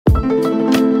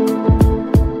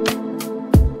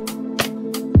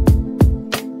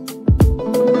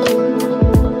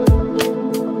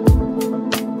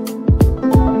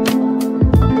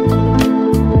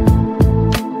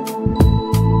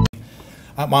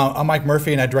I'm Mike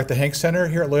Murphy, and I direct the Hank Center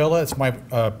here at Loyola. It's my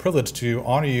privilege to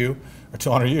honor you with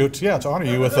all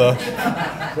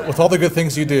the good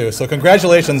things you do. So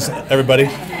congratulations, everybody.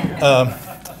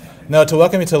 No, to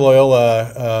welcome you to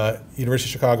Loyola University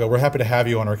of Chicago. We're happy to have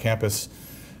you on our campus,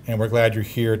 and we're glad you're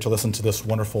here to listen to this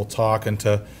wonderful talk and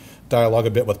to dialogue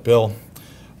a bit with Bill.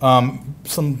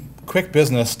 Some quick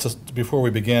business before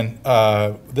we begin.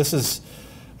 This is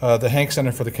the Hank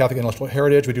Center for the Catholic Intellectual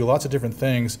Heritage. We do lots of different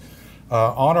things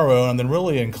on our own and then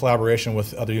really in collaboration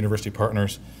with other university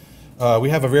partners. We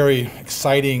have a very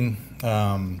exciting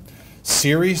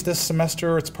series this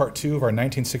semester. It's part 2 of our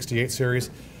 1968 series.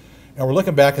 And we're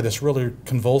looking back at this really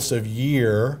convulsive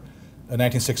year,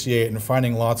 1968, and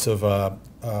finding lots of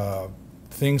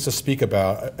things to speak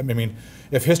about. I mean,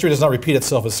 if history does not repeat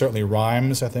itself, it certainly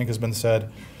rhymes, I think has been said.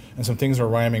 And some things are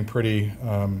rhyming pretty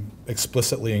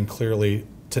explicitly and clearly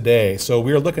today. So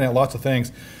we are looking at lots of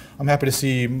things. I'm happy to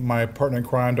see my partner in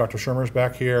crime, Dr. Shermer's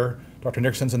back here. Dr.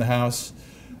 Nixon's in the house.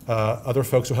 Other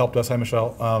folks who helped us. Hi,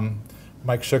 Michelle.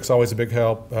 Mike Shook's always a big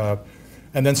help.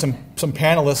 And then some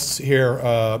panelists here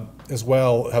as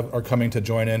well are coming to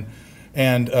join in.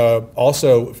 And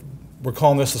also, we're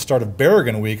calling this the start of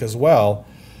Berrigan Week as well.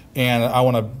 And I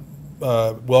want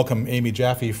to welcome Amy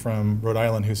Jaffe from Rhode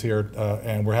Island, who's here.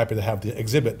 And we're happy to have the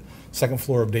exhibit, second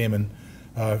floor of Damon,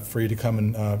 for you to come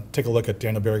and take a look at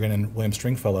Daniel Berrigan and William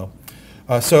Stringfellow.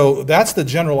 So that's the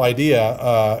general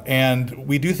idea, and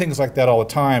we do things like that all the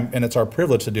time, and it's our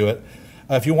privilege to do it.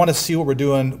 If you want to see what we're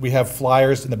doing, we have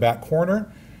flyers in the back corner,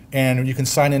 and you can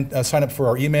sign up for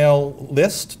our email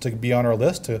list to be on our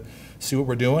list to see what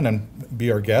we're doing and be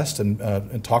our guest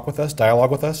and talk with us,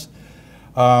 dialogue with us.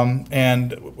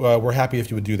 And we're happy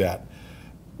if you would do that.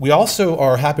 We also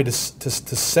are happy to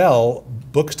sell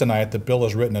books tonight that Bill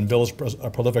has written, and Bill is a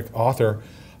prolific author.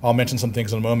 I'll mention some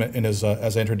things in a moment as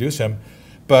I introduce him.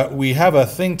 But we have a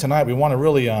thing tonight. We want to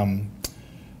really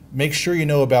make sure you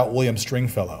know about William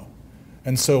Stringfellow.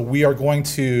 And so we are going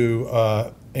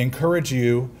to encourage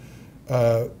you,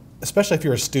 especially if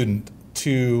you're a student,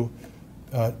 to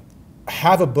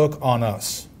have a book on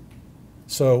us.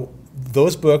 So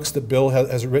those books that Bill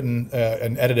has written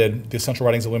and edited, the essential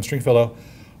writings of William Stringfellow,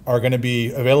 are going to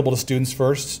be available to students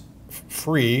first,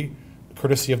 free,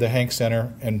 courtesy of the Hank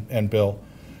Center and Bill.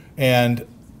 And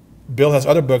Bill has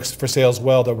other books for sale as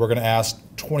well that we're going to ask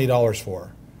 $20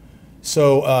 for.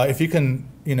 So if you can,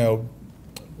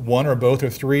 one or both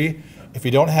or three, if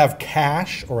you don't have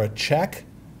cash or a check,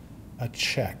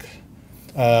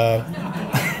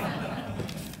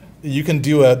 you can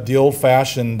do the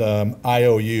old-fashioned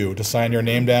IOU to sign your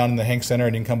name down in the Hank Center,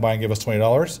 and you can come by and give us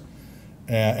 $20.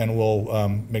 And we'll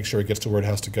make sure it gets to where it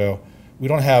has to go. We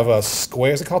don't have a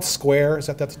Square. Is it called Square? Is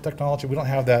that the technology? We don't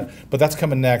have that, but that's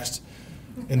coming next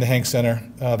in the Hank Center.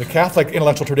 The Catholic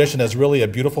intellectual tradition is really a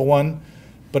beautiful one,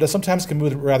 but it sometimes can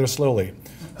move rather slowly.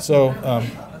 So,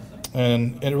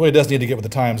 and it really does need to get with the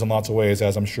times in lots of ways,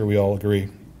 as I'm sure we all agree.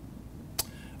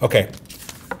 Okay,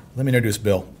 let me introduce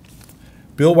Bill.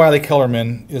 Bill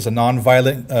Wylie-Kellerman is a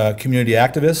nonviolent community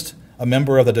activist, a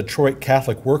member of the Detroit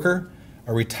Catholic Worker,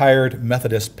 a retired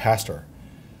Methodist pastor.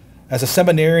 As a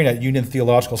seminarian at Union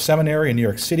Theological Seminary in New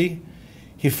York City,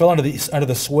 he fell under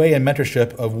the sway and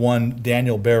mentorship of one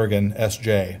Daniel Berrigan,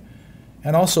 S.J.,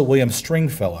 and also William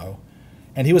Stringfellow,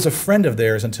 and he was a friend of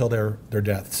theirs until their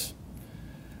deaths.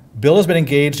 Bill has been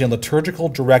engaged in liturgical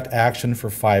direct action for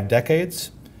 5 decades.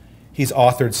 He's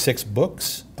authored 6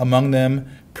 books, among them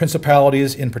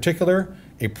Principalities in Particular,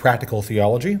 A Practical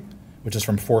Theology, which is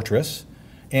from Fortress,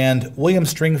 and William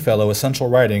Stringfellow, Essential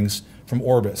Writings from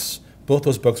Orbis. Both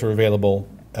those books are available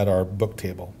at our book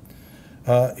table.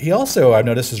 He also, I've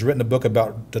noticed, has written a book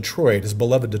about Detroit, his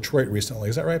beloved Detroit recently.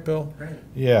 Is that right, Bill? Right.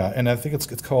 Yeah, and I think it's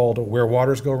called Where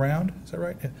Waters Go Round. Is that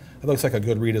right? Yeah. It looks like a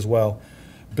good read as well.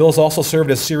 Bill's also served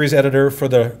as series editor for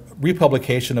the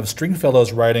republication of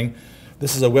Stringfellow's writing.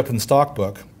 This is a Whip and Stock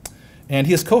book. And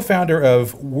he is co-founder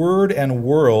of Word and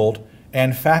World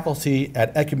and faculty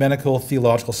at Ecumenical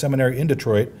Theological Seminary in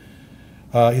Detroit.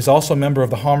 He's also a member of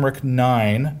the Homeric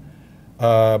Nine,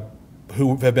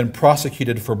 who have been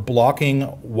prosecuted for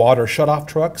blocking water shutoff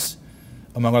trucks,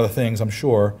 among other things, I'm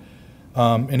sure.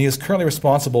 And he is currently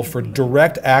responsible for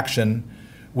direct action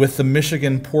with the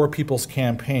Michigan Poor People's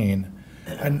Campaign.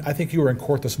 And I think you were in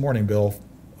court this morning, Bill,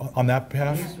 on that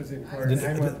behalf? Denise was in court.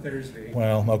 I'm on Thursday.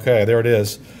 Well, okay, there it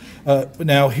is.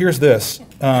 Now, here's this.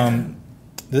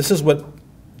 This is what,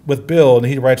 with Bill, and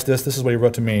he writes this is what he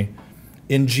wrote to me.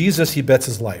 In Jesus, he bets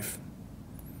his life.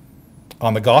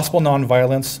 On the gospel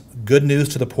nonviolence, good news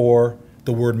to the poor,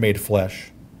 the word made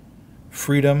flesh.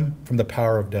 Freedom from the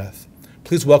power of death.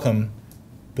 Please welcome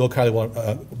Bill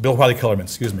Wylie-Kellerman,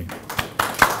 excuse me.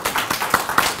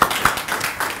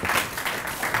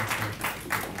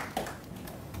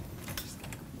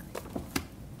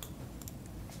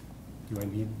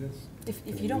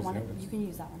 want it? You can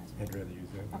use that one as well. I'd rather use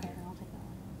that. Okay, then I'll take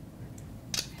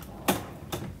that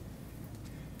one.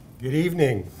 Good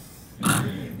evening.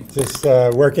 Is this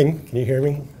working? Can you hear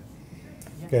me?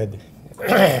 Good.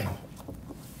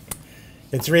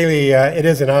 It's really, it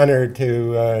is an honor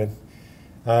to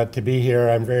be here.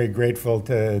 I'm very grateful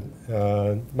to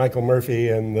Michael Murphy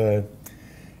and the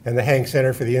Hank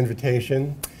Center for the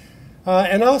invitation.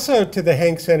 And also to the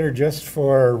Hank Center just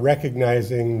for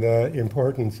recognizing the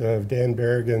importance of Dan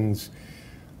Berrigan's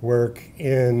work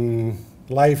in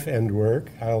life and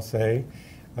work, I'll say,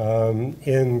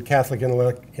 in Catholic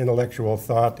intellectual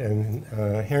thought and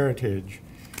heritage.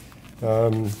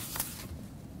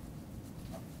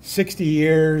 60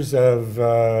 years of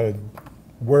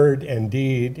word and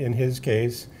deed, in his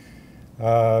case,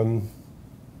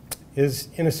 is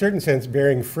in a certain sense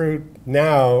bearing fruit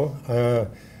now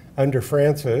under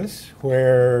Francis,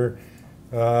 where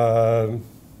the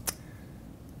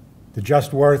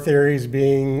just war theory is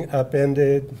being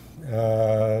upended,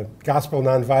 gospel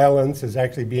nonviolence is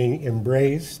actually being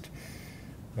embraced,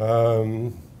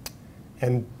 and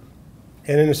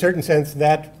in a certain sense,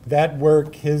 that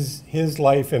work, his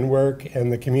life and work,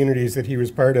 and the communities that he was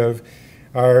part of,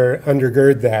 are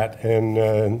undergird that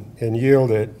and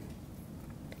yield it.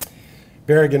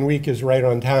 Berrigan Week is right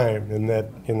on time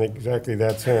in exactly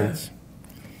that sense.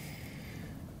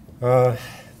 The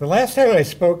last time I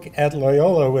spoke at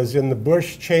Loyola was in the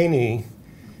Bush-Cheney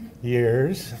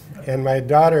years, and my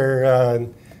daughter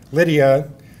Lydia,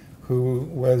 who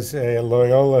was a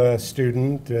Loyola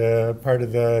student, part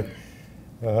of the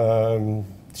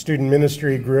student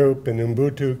ministry group and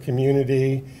Ubuntu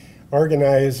community,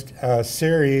 organized a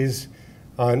series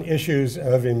on issues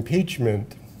of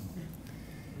impeachment.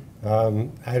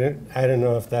 I don't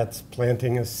know if that's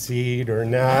planting a seed or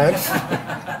not.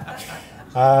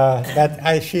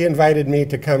 But she invited me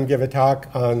to come give a talk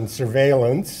on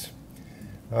surveillance,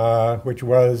 which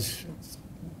was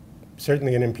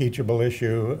certainly an impeachable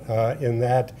issue in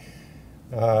that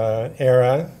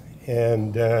era,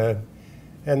 and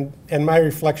my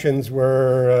reflections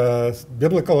were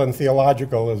biblical and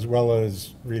theological as well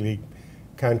as really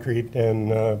concrete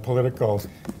and political.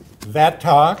 That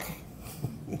talk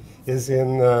is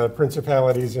in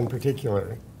Principalities in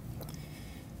particular.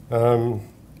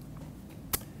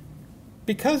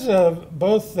 Because of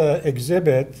both the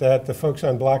exhibit that the folks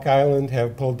on Block Island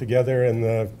have pulled together and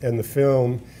the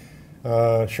film,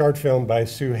 short film by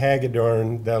Sue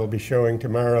Hagedorn that'll be showing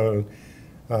tomorrow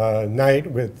night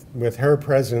with her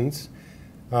presence,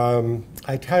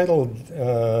 I titled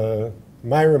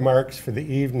my remarks for the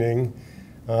evening,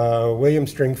 William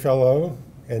Stringfellow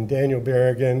and Daniel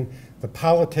Berrigan, The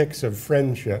Politics of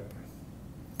Friendship.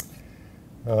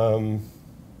 And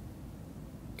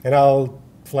I'll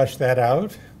flesh that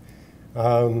out.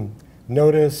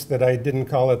 Notice that I didn't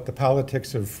call it The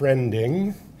Politics of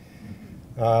Friending,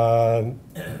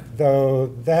 though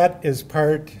that is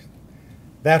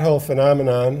that whole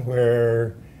phenomenon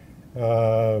where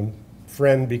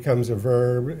friend becomes a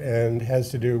verb and has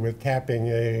to do with tapping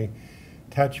a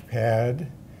touchpad,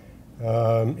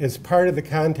 is part of the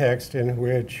context in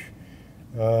which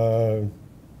I'm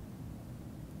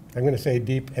going to say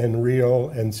deep and real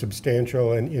and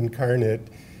substantial and incarnate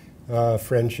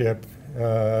friendship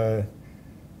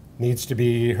needs to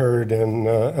be heard and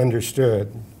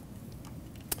understood.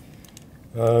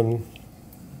 To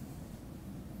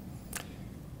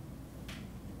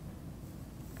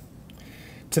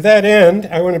that end,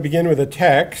 I want to begin with a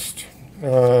text.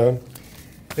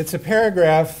 It's a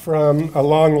paragraph from a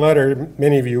long letter,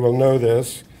 many of you will know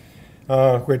this,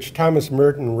 which Thomas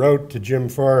Merton wrote to Jim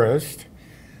Forrest,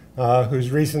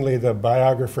 who's recently the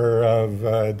biographer of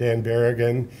Dan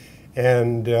Berrigan,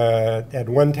 and at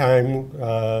one time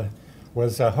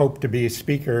was hoped to be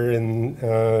speaker in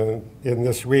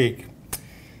this week.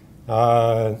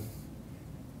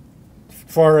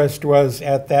 Forrest was,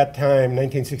 at that time,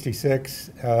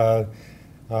 1966,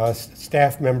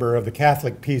 staff member of the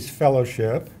Catholic Peace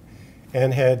Fellowship,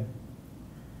 and had,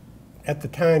 at the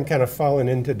time, kind of fallen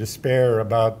into despair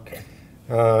about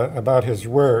his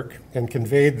work, and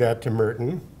conveyed that to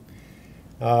Merton.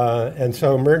 And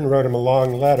so Merton wrote him a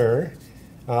long letter.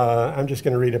 I'm just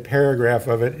going to read a paragraph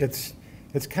of it. It's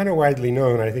kind of widely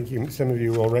known. I think some of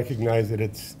you will recognize that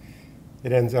it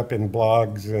ends up in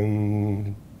blogs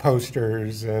and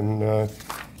posters and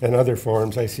other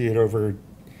forms. I see it over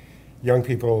young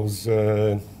people's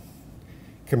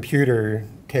computer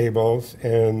tables,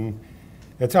 and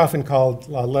it's often called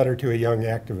A Letter to a Young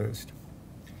Activist.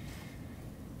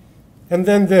 And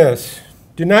then this: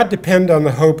 do not depend on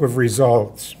the hope of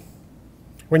results.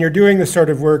 When you're doing the sort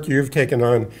of work you've taken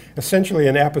on, essentially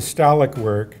an apostolic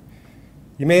work,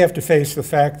 You may have to face the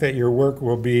fact that your work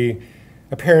will be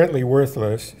apparently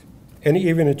worthless and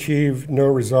even achieve no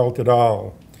result at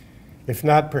all, if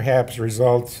not perhaps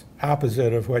results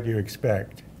opposite of what you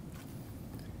expect.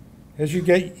 As you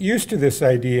get used to this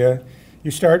idea, you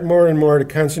start more and more to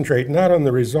concentrate not on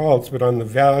the results, but on the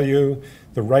value,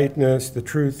 the rightness, the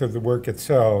truth of the work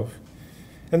itself.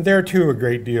 And there too a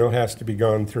great deal has to be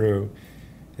gone through,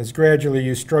 as gradually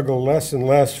you struggle less and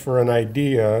less for an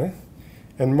idea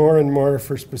and more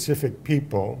for specific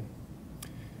people.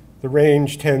 The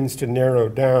range tends to narrow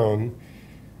down,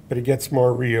 but it gets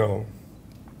more real.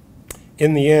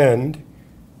 In the end,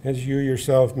 as you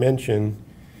yourself mentioned,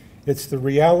 it's the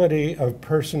reality of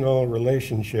personal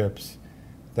relationships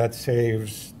that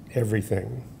saves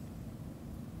everything.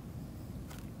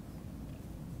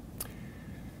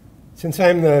 Since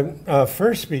I'm the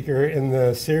first speaker in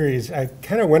the series, I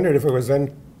kind of wondered if it was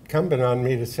incumbent on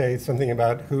me to say something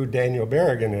about who Daniel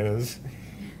Berrigan is.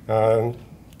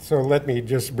 So let me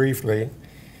just briefly.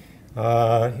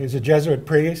 He's a Jesuit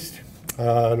priest,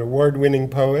 an award-winning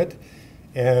poet,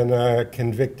 and a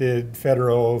convicted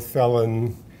federal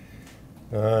felon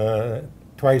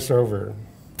twice over.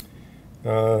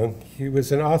 He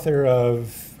was an author of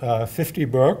 50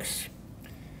 books,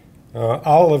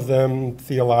 all of them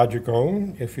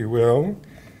theological, if you will,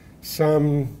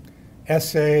 some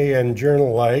essay and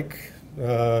journal-like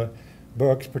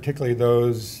books, particularly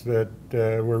those that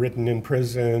were written in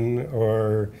prison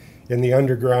or in the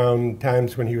underground,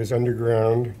 times when he was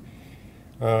underground.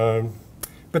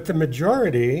 But the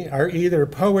majority are either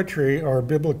poetry or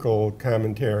biblical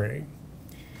commentary.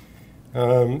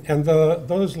 And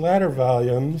those latter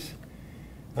volumes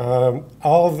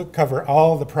cover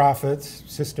all the prophets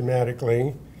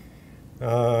systematically.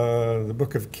 The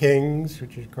Book of Kings,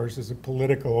 which of course is a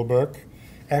political book,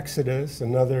 Exodus,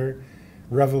 another,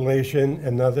 Revelation,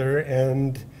 another,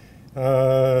 and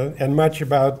much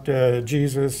about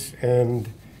Jesus and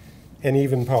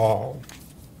even Paul.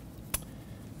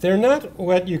 They're not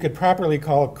what you could properly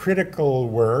call critical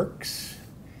works,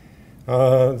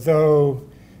 though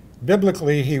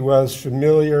biblically he was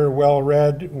familiar,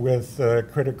 well-read with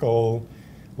critical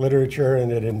literature,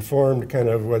 and it informed kind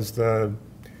of was the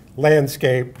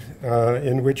landscape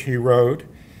in which he wrote.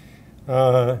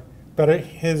 But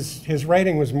his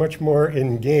writing was much more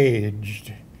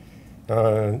engaged,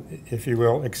 if you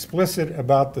will, explicit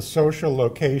about the social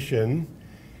location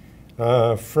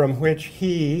from which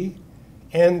he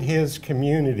and his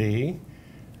community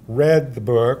read the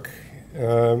book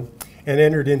and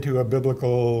entered into a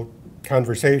biblical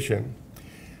conversation,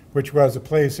 which was a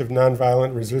place of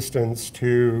nonviolent resistance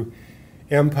to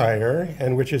empire,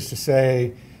 and which is to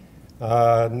say,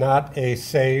 not a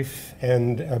safe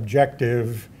and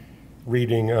objective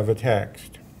reading of a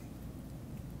text.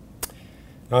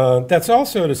 That's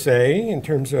also to say, in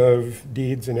terms of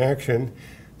deeds and action,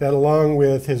 that along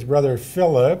with his brother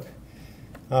Philip,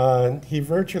 he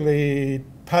virtually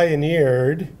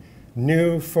pioneered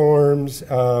new forms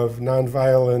of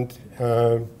nonviolent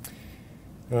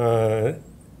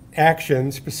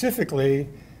action, specifically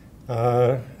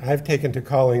I've taken to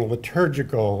calling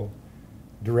liturgical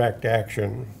direct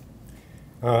action.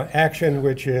 Action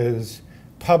which is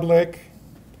public,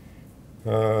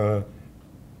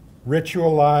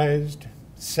 ritualized,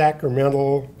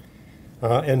 sacramental,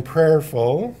 and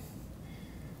prayerful,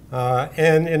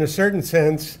 and in a certain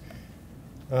sense,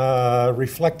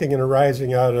 reflecting and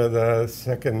arising out of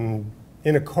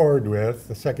in accord with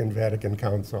the Second Vatican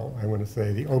Council, I want to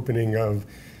say, the opening of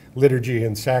liturgy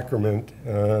and sacrament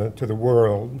to the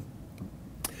world.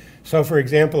 So, for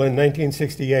example, in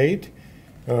 1968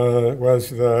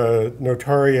 was the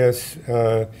notorious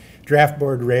draft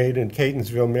board raid in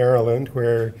Catonsville, Maryland,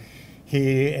 where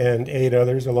he and 8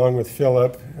 others, along with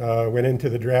Philip, went into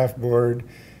the draft board,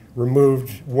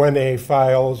 removed 1A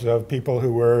files of people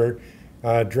who were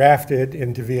drafted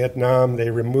into Vietnam.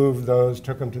 They removed those,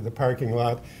 took them to the parking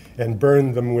lot, and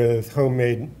burned them with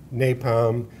homemade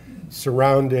napalm,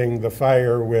 surrounding the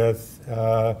fire with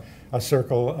a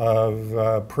circle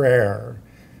of prayer,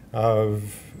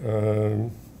 of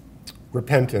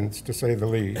repentance, to say the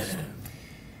least.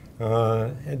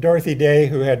 Dorothy Day,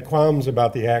 who had qualms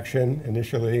about the action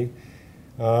initially,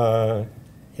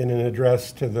 in an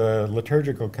address to the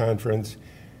liturgical conference,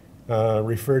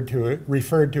 referred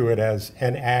to it as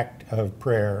an act of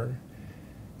prayer.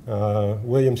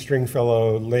 William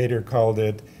Stringfellow later called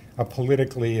it a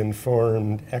politically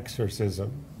informed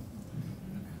exorcism.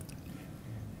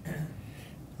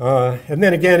 And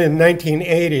then again in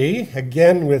 1980,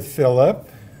 again with Philip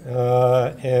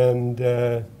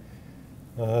and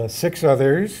 6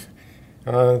 others,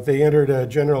 they entered a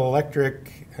General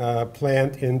Electric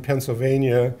plant in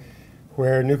Pennsylvania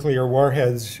where nuclear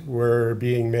warheads were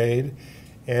being made,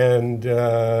 and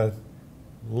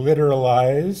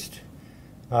literalized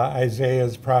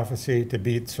Isaiah's prophecy to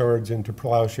beat swords into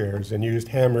plowshares, and used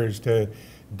hammers to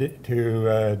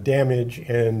damage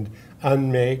and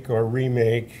unmake or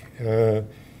remake the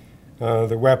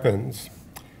weapons.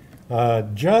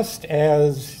 Just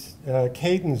as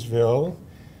Catonsville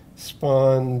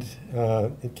spawned,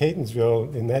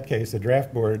 Catonsville, in that case, the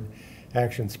draft board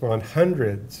action spawned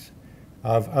hundreds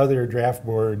of other draft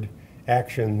board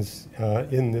actions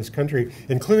in this country,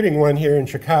 including one here in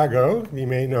Chicago. You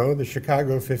may know the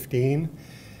Chicago 15.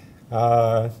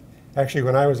 Actually,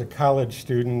 when I was a college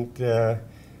student,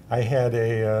 I had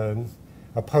a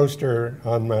poster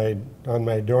on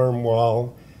my dorm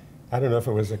wall. I don't know if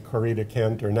it was a Corita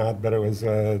Kent or not, but it was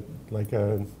like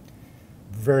a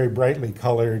very brightly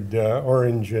colored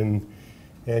orange and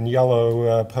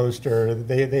yellow poster.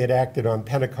 They had acted on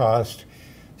Pentecost,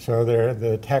 so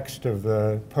the text of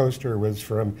the poster was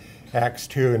from Acts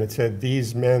 2, and it said,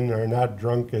 "These men are not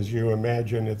drunk as you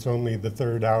imagine, it's only the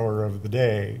third hour of the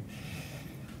day."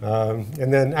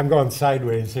 And then I'm going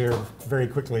sideways here very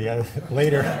quickly.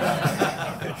 Later,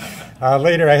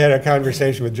 later I had a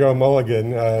conversation with Joe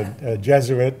Mulligan, a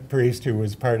Jesuit priest who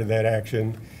was part of that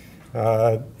action.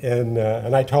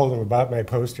 And I told him about my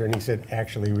poster, and he said,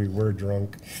 "Actually, we were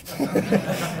drunk."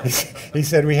 He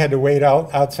said we had to wait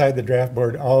outside the draft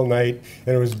board all night,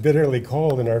 and it was bitterly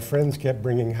cold, and our friends kept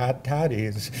bringing hot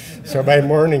toddies. So by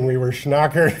morning, we were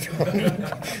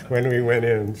schnockered when we went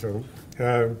in. So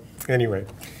anyway,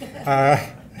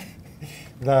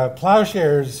 the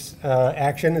plowshares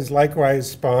action has likewise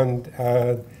spawned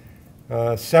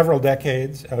several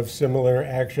decades of similar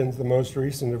actions, the most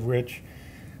recent of which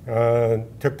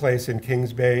took place in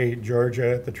Kings Bay,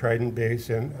 Georgia, at the Trident Base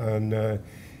on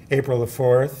April the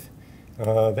 4th,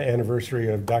 the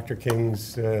anniversary of Dr.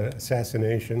 King's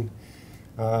assassination.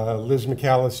 Liz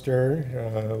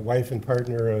McAllister, wife and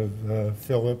partner of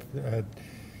Philip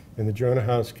in the Jonah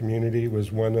House community,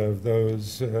 was one of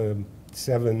those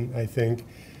 7, I think,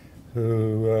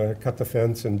 who cut the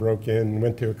fence and broke in,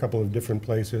 went to a couple of different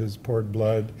places, poured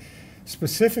blood,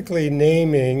 specifically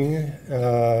naming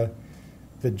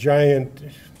the giant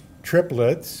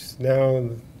triplets, now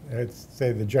I'd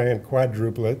say the giant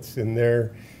quadruplets in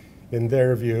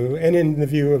their view, and in the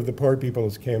view of the Poor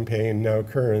People's Campaign, now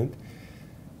current.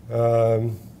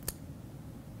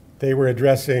 They were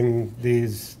addressing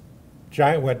these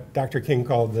giant, what Dr. King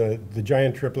called the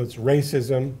giant triplets: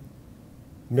 racism,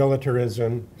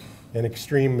 militarism, and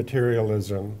extreme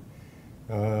materialism,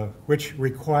 which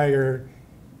require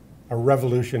a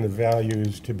revolution of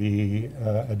values to be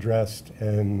addressed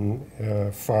and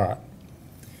fought.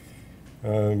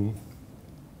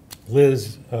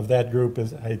 Liz of that group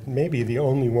is maybe the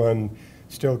only one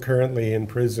still currently in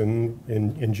prison,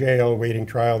 in jail, waiting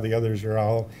trial. The others are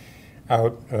all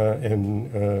out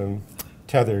and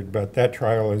tethered, but that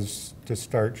trial is to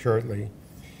start shortly.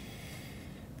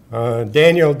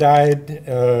 Daniel died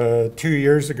 2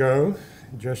 years ago,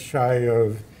 just shy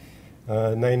of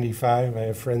 95. I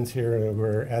have friends here who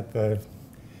were at the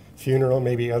funeral,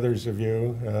 maybe others of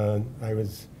you. I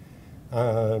was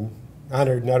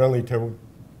honored not only to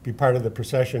be part of the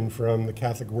procession from the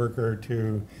Catholic worker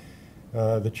to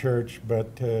the church,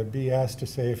 but to be asked to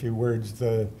say a few words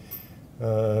at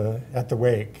the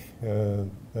wake the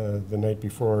night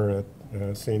before at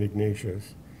St.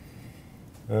 Ignatius.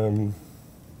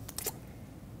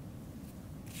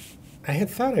 I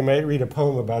had thought I might read a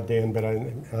poem about Dan, but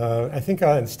I think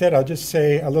instead I'll just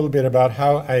say a little bit about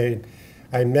how I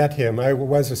met him. I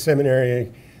was a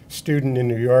seminary student in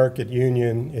New York at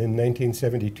Union in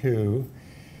 1972,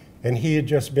 and he had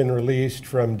just been released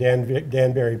from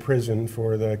Danbury Prison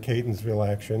for the Catonsville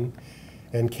action,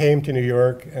 and came to New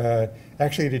York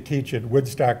actually to teach at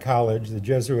Woodstock College, the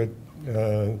Jesuit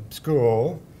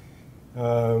school,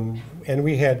 and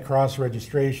we had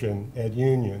cross-registration at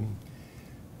Union.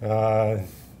 So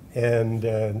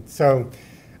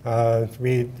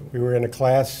we were in a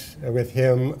class with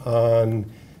him on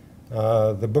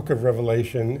the Book of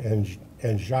Revelation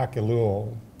and Jacques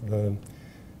Ellul, the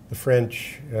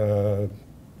French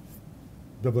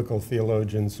biblical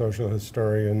theologian, social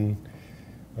historian,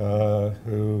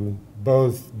 who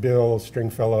both Bill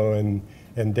Stringfellow and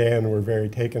Dan were very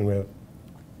taken with.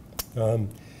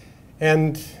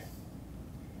 And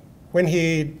when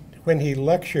he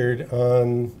lectured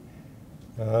on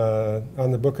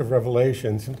the Book of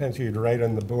Revelation, sometimes he'd write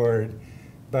on the board,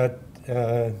 but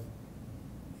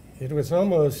it was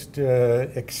almost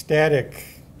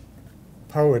ecstatic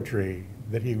poetry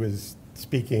that he was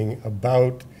speaking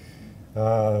about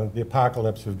the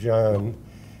Apocalypse of John.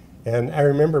 And I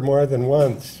remember more than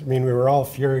once, I mean, we were all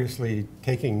furiously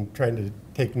trying to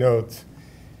take notes.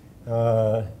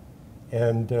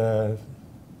 And I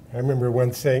remember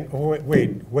once saying, "Oh,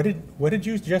 wait, what did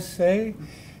you just say?"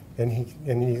 And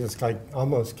he just like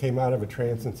almost came out of a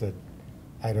trance and said,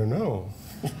 "I don't know."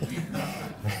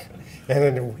 And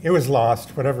then it was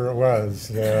lost, whatever it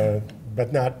was,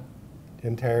 but not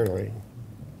entirely.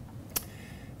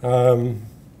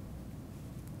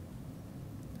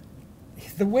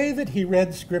 The way that he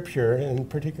read Scripture, and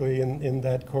particularly in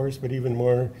that course, but even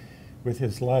more with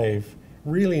his life,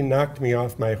 really knocked me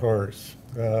off my horse.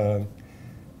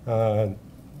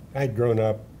 I'd grown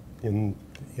up in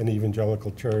an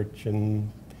evangelical church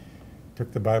and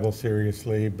took the Bible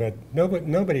seriously, but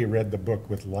nobody read the book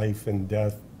with life and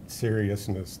death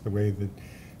seriousness the way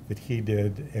that he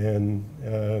did. And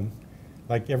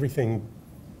like everything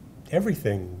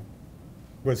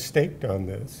was staked on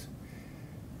this.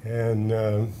 And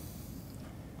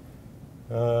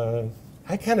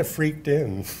I kind of freaked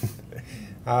in.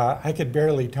 I could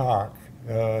barely talk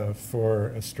for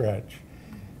a stretch.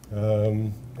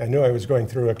 I knew I was going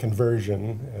through a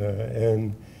conversion,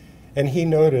 and he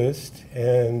noticed,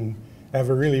 and I have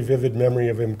a really vivid memory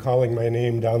of him calling my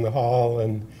name down the hall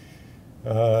and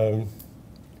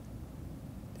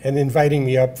inviting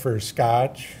me up for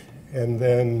scotch, and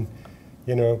then,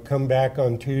 you know, come back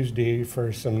on Tuesday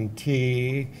for some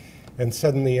tea, and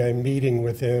suddenly I'm meeting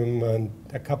with him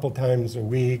a couple times a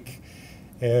week,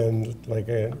 and like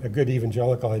a good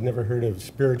evangelical, I'd never heard of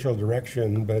spiritual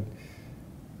direction, but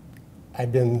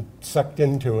I've been sucked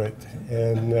into it,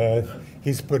 and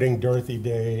he's putting Dorothy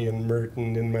Day and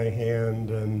Merton in my hand,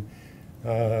 and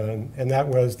that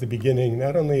was the beginning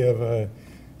not only of a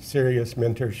serious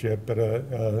mentorship, but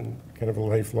a kind of a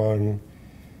lifelong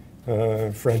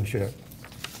friendship.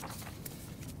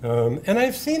 And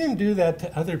I've seen him do that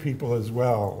to other people as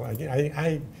well.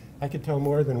 I could tell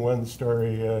more than one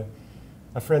story.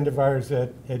 A friend of ours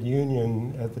at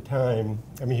Union at the time,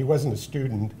 I mean, he wasn't a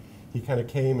student. He kind of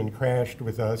came and crashed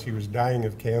with us. He was dying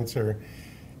of cancer.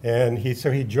 And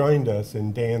so he joined us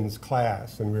in Dan's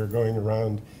class, and we were going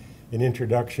around in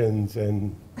introductions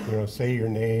and, you know, say your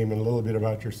name and a little bit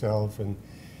about yourself. And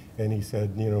he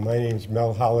said, you know, my name's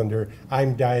Mel Hollander.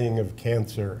 I'm dying of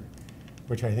cancer,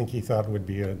 which I think he thought would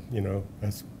be a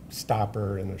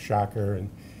stopper and a shocker.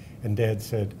 And Dad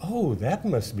said, oh, that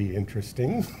must be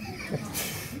interesting.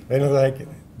 And like,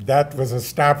 that was a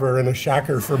stopper and a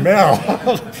shocker for Mel.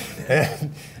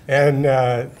 and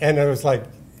I was like,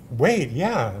 wait,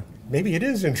 yeah, maybe it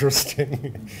is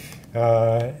interesting. He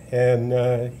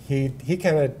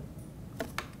kind of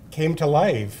came to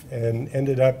life and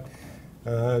ended up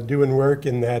doing work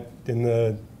in the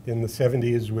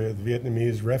 70s with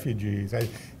Vietnamese refugees. It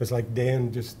was like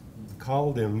Dan just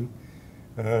called him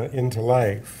into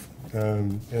life.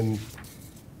 And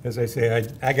as I say,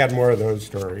 I got more of those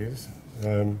stories.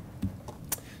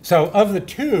 So of the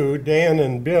two, Dan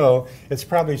and Bill, it's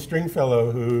probably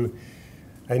Stringfellow who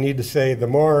I need to say the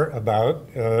more about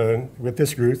with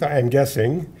this group, I'm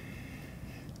guessing.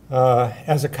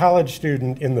 As a college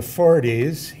student in the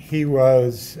 40s, he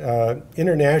was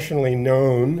internationally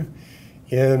known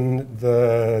in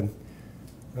the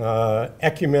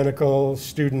ecumenical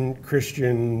student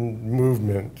Christian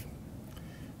movement,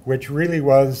 which really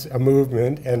was a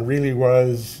movement and really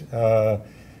was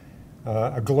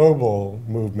a global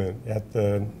movement at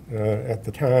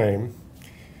the time.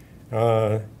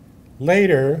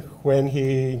 Later, when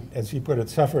he, as he put it,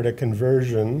 suffered a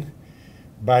conversion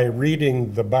by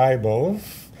reading the Bible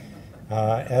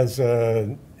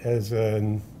in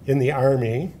the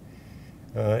army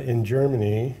in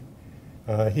Germany,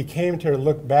 he came to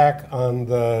look back on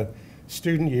the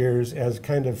student years as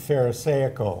kind of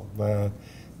pharisaical,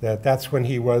 that's when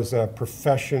he was a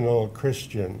professional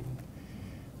Christian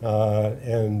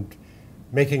and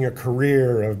making a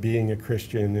career of being a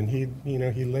Christian. And he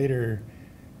later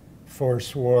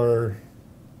forswore,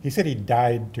 he said he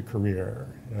died to career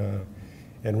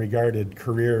and regarded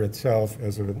career itself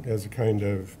as a kind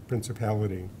of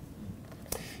principality.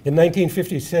 In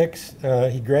 1956,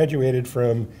 he graduated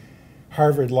from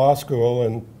Harvard Law School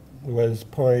and was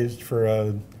poised for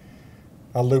a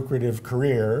lucrative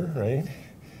career, right?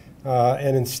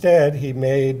 And instead, he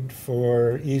made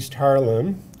for East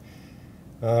Harlem,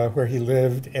 where he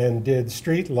lived and did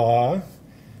street law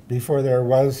before there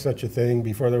was such a thing,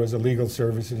 before there was a legal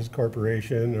services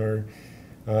corporation or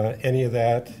any of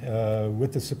that,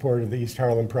 with the support of the East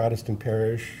Harlem Protestant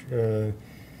parish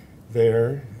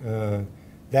there.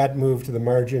 That move to the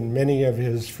margin, many of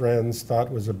his friends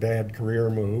thought was a bad career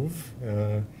move,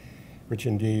 which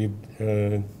indeed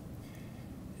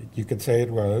You could say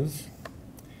it was.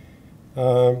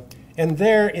 And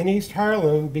there in East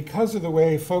Harlem, because of the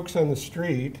way folks on the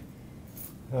street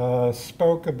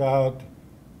spoke about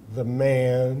the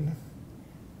man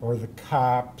or the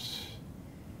cops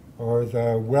or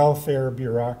the welfare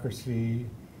bureaucracy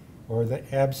or the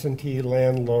absentee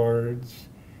landlords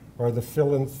or the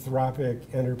philanthropic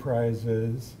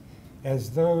enterprises,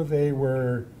 as though they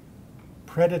were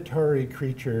predatory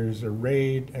creatures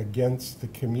arrayed against the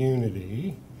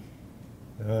community,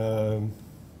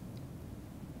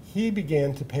 he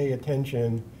began to pay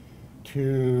attention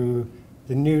to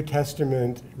the New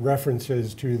Testament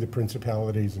references to the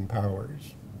principalities and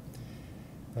powers,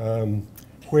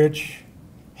 which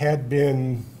had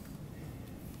been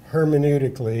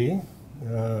hermeneutically,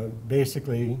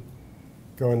 basically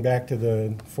going back to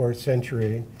the 4th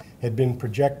century, had been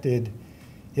projected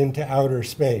into outer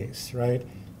space, right?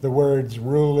 The words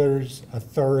rulers,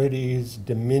 authorities,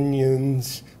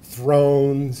 dominions,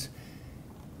 thrones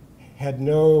had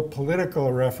no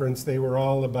political reference. They were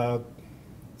all about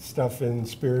stuff in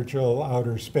spiritual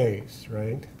outer space,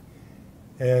 right?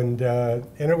 And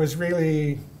it was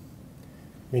really, I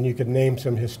mean, you could name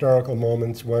some historical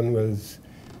moments. One was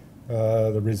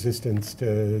the resistance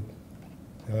to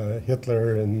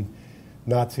Hitler and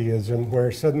Nazism,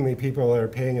 where suddenly people are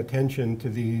paying attention to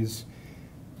these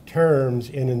terms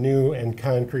in a new and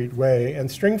concrete way. And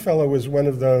Stringfellow was one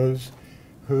of those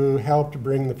who helped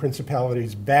bring the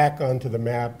principalities back onto the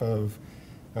map of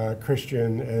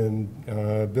Christian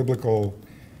and biblical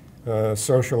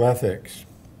social ethics.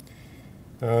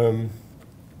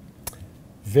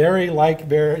 Very like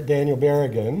Daniel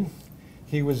Berrigan,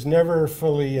 he was never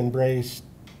fully embraced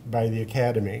by the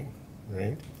academy,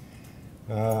 right?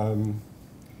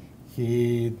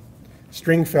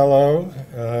 Stringfellow,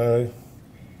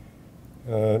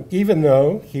 even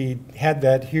though he had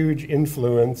that huge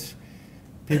influence,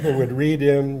 people would read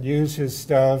him, use his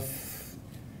stuff,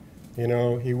 you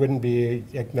know, he wouldn't be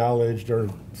acknowledged or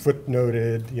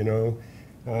footnoted, you know,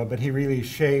 but he really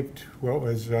shaped what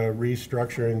was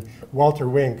restructuring. Walter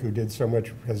Wink, who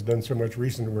has done so much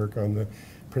recent work on the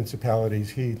principalities,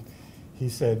 he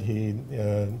said he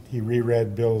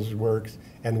reread Bill's works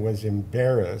and was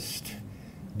embarrassed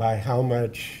by how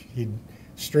much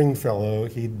Stringfellow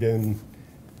he'd been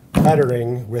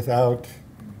uttering without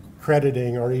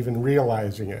crediting or even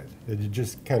realizing it. It had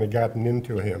just kind of gotten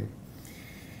into him.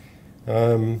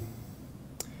 In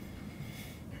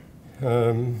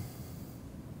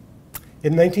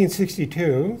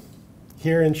 1962,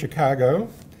 here in Chicago,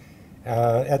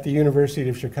 at the University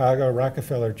of Chicago,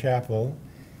 Rockefeller Chapel,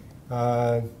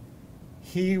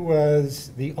 he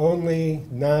was the only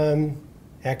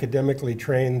non-academically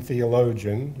trained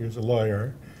theologian, he was a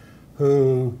lawyer,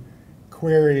 who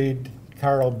queried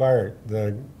Karl Barth,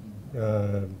 the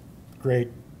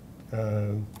great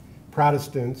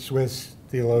Protestant Swiss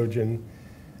theologian,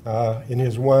 in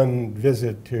his one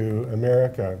visit to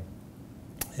America.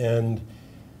 And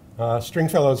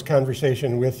Stringfellow's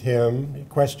conversation with him,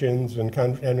 questions,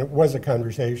 and it was a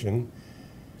conversation,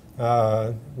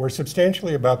 were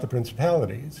substantially about the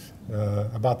principalities,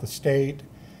 about the state,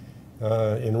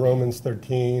 in Romans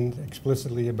 13,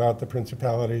 explicitly about the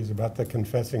principalities, about the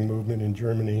confessing movement in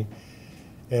Germany.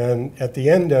 And at the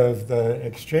end of the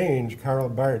exchange, Karl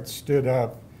Barth stood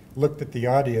up, looked at the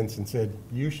audience and said,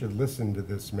 "You should listen to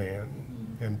this man,"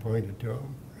 and pointed to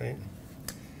him, right?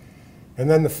 And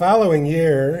then the following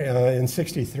year, in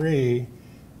 '63,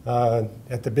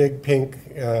 at the Big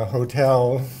Pink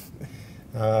Hotel,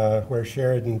 where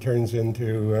Sheridan turns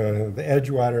into the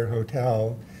Edgewater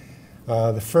Hotel,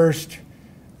 the first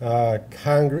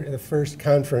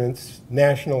conference,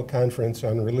 national conference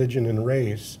on religion and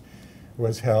race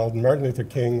was held. Martin Luther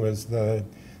King was the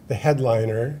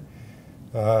headliner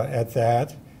at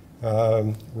that.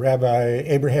 Rabbi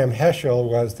Abraham Heschel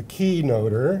was the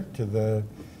keynoter to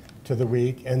the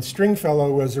week, and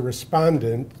Stringfellow was a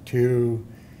respondent to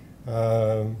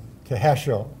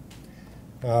Heschel.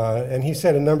 And he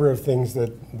said a number of things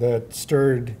that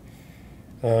stirred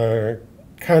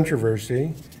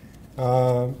controversy.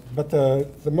 But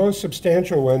the most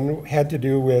substantial one had to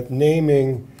do with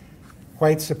naming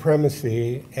white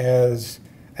supremacy as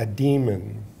a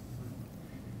demon,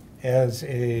 as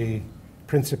a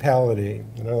principality.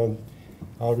 You know,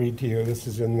 I'll read to you. This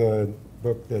is in the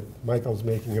book that Michael's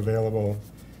making available.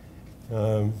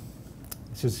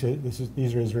 These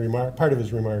are his part of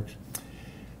his remarks.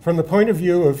 From the point of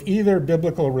view of either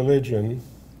biblical religion,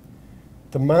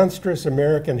 the monstrous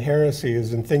American heresy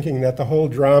is in thinking that the whole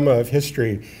drama of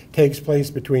history takes place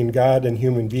between God and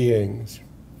human beings.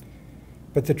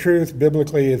 But the truth,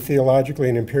 biblically, theologically,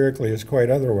 and empirically, is quite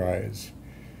otherwise.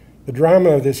 The drama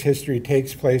of this history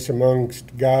takes place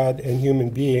amongst God and human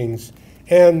beings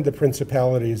and the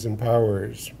principalities and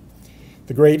powers,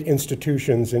 the great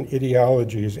institutions and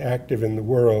ideologies active in the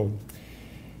world.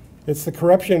 It's the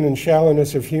corruption and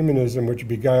shallowness of humanism which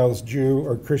beguiles Jew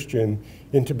or Christian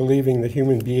into believing that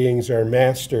human beings are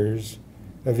masters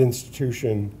of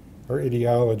institution or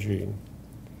ideology.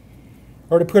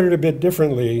 Or to put it a bit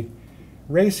differently,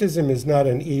 racism is not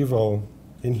an evil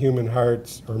in human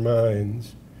hearts or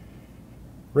minds.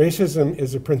 Racism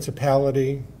is a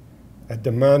principality, a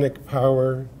demonic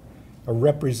power, a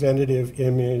representative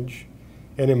image,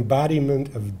 an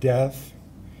embodiment of death,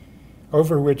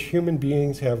 over which human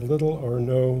beings have little or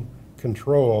no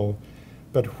control,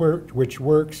 but which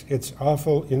works its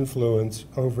awful influence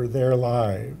over their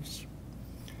lives.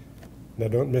 Now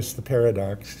don't miss the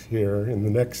paradox here in the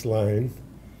next line.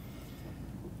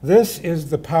 This is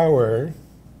the power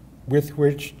with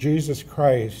which Jesus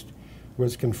Christ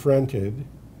was confronted,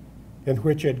 and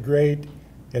which at great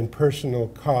and personal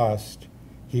cost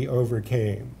he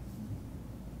overcame.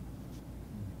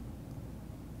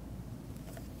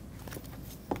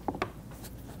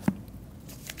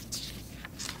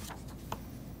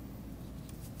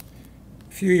 A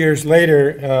few years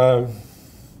later,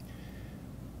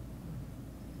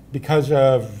 because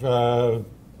of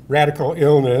radical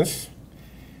illness,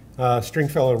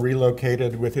 Stringfellow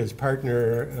relocated with his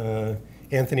partner,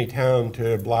 Anthony Town,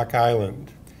 to Block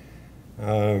Island. He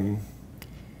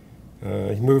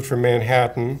moved from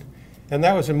Manhattan, and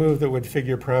that was a move that would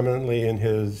figure prominently in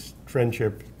his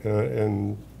friendship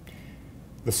and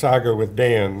the saga with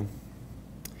Dan.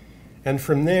 And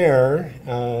from there,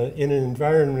 in an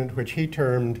environment which he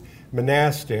termed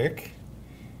monastic,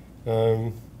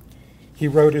 he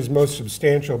wrote his most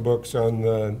substantial books on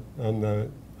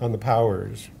the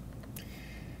powers.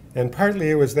 And partly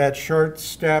it was that short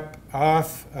step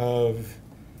off of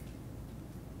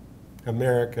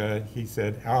America, he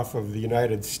said, off of the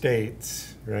United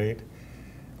States, right,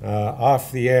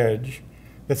 off the edge,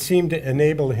 that seemed to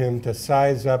enable him to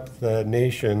size up the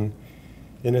nation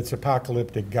in its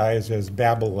apocalyptic guise as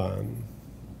Babylon.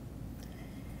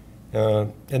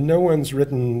 And no one's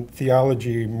written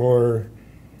theology more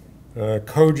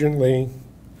cogently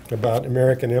about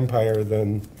American empire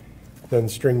than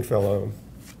Stringfellow.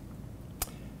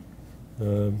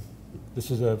 This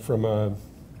is from an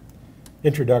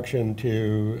introduction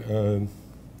to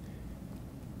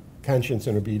Conscience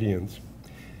and Obedience.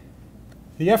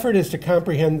 The effort is to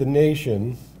comprehend the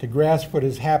nation, to grasp what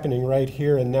is happening right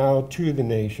here and now to the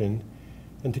nation,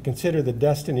 and to consider the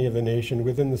destiny of the nation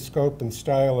within the scope and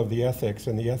style of the ethics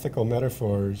and the ethical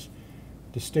metaphors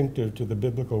distinctive to the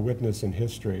biblical witness in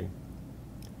history.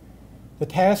 The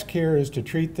task here is to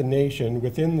treat the nation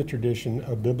within the tradition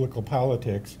of biblical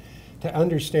politics, to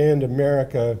understand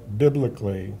America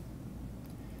biblically,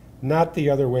 not the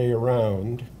other way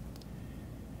around,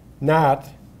 not,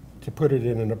 to put it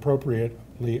in an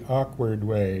appropriately awkward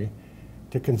way,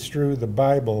 to construe the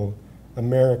Bible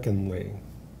Americanly.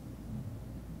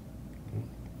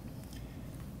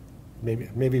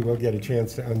 Maybe we'll get a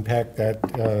chance to unpack that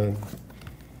a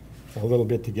little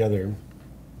bit together.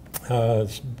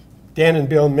 Dan and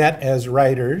Bill met as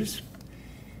writers,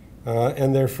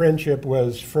 and their friendship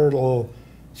was fertile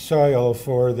soil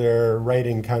for their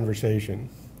writing conversation.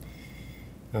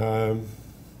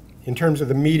 In terms of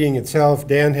the meeting itself,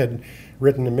 Dan had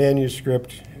written a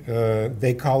manuscript,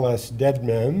 They Call Us Dead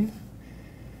Men,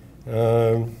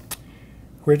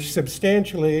 which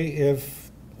substantially,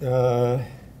 if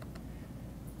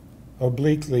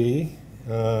obliquely,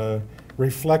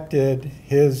 reflected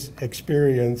his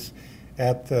experience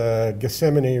at the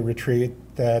Gethsemane retreat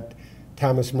that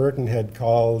Thomas Merton had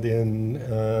called in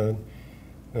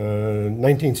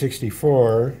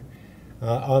 1964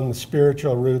 on the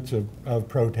spiritual roots of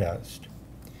protest.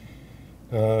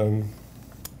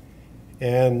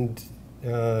 And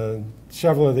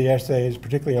several of the essays,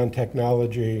 particularly on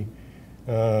technology,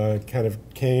 kind of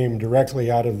came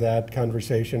directly out of that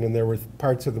conversation, and there were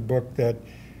parts of the book that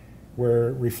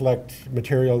reflect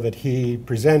material that he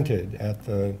presented at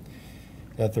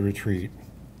the retreat.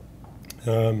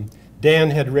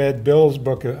 Dan had read Bill's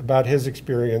book about his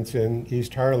experience in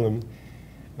East Harlem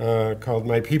called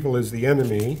My People is the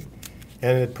Enemy,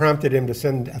 and it prompted him to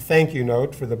send a thank you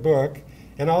note for the book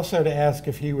and also to ask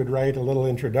if he would write a little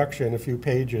introduction, a few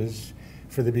pages,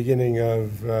 for the beginning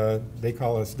of They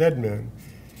Call Us Dead Men,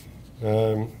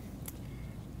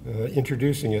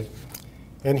 introducing it.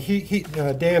 And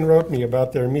Dan wrote me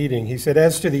about their meeting. He said,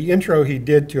 as to the intro he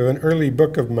did to an early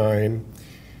book of mine,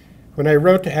 when I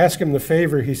wrote to ask him the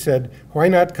favor, he said, why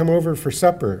not come over for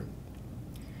supper?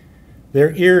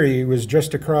 Their eyrie was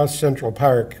just across Central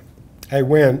Park,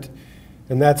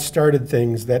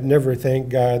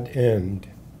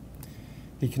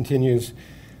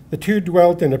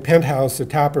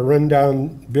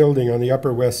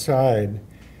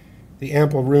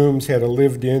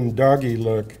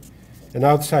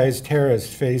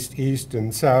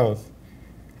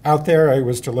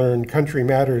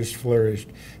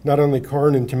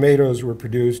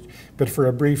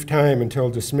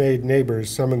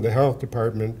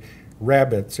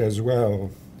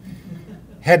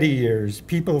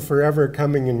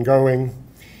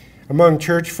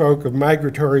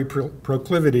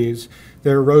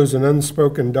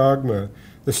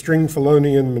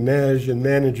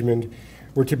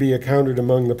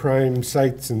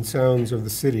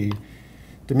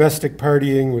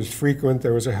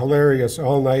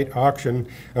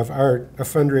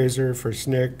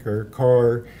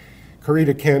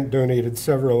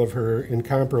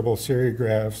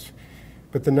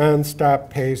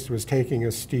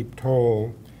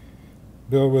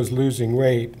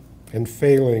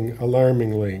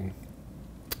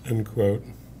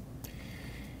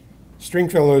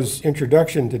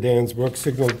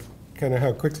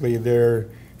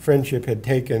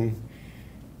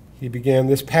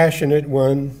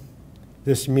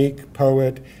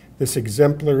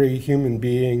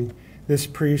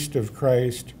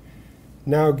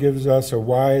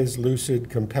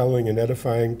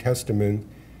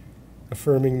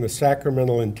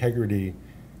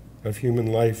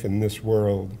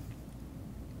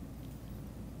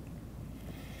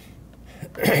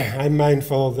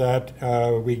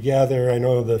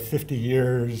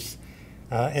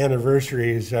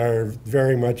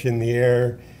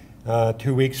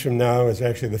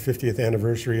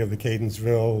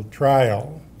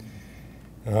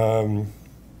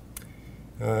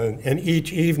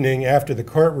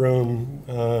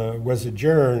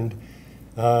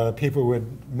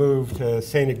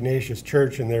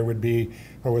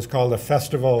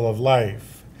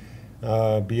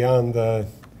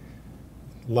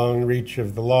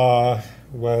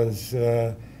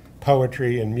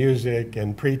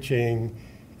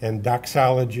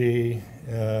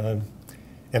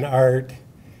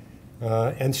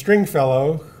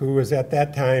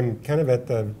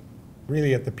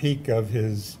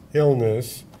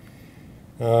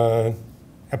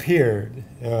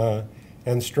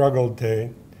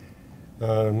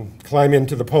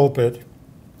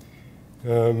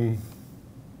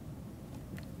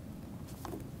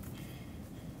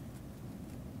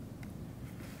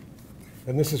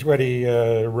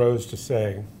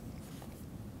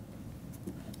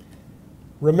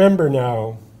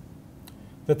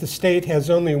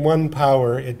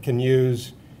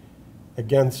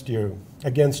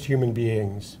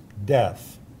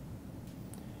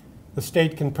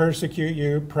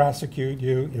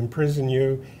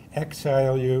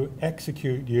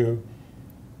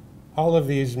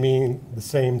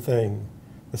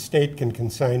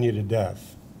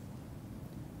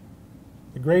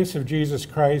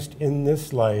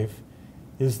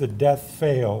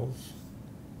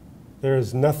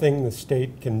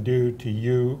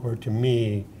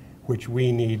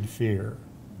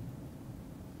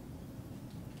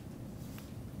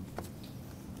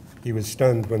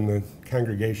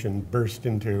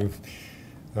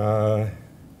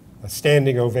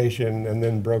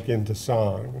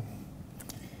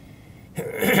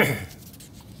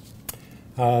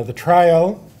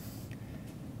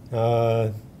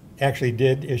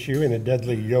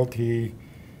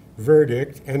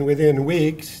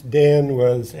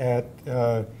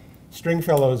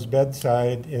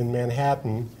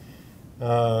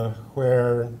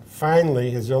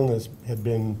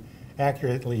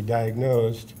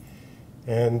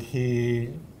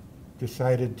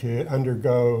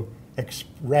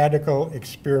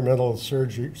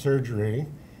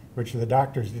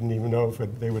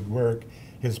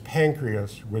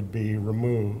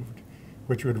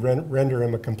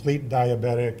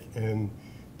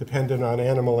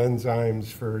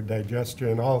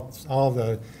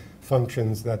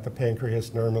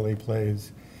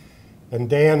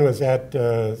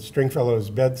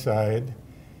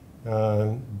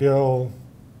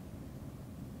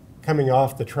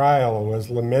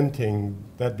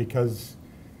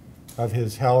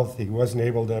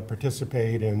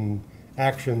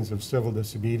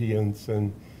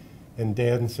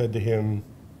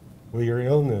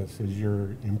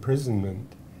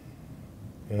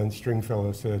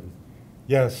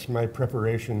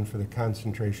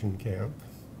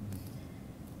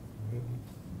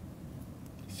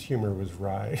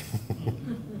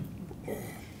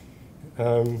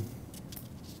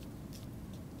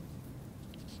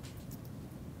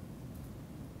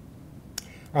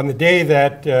 on the day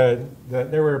that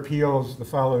there were appeals the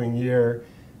following year,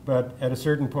 but at a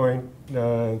certain point,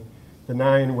 the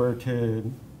 9 were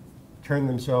to turn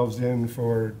themselves in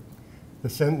for the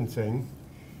sentencing.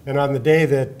 And on the day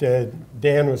that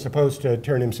Dan was supposed to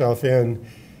turn himself in,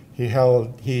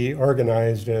 he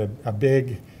organized a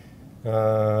big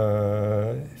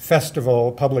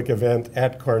festival, public event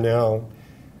at Cornell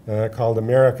called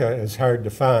America is Hard to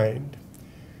Find.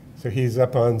 So he's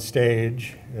up on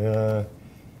stage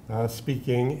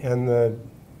speaking, and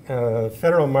the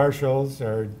federal marshals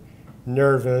are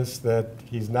nervous that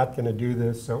he's not going to do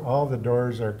this, so all the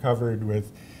doors are covered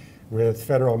with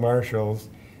federal marshals.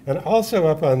 And also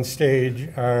up on stage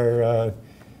are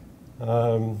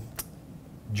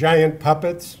giant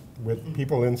puppets with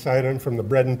people inside them from the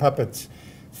Bread and Puppets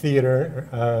Theater,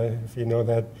 if you know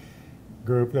that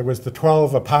group. There was the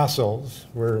 12 apostles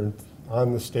were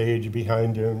on the stage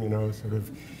behind him, you know, sort of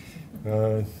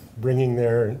bringing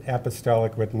their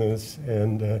apostolic witness.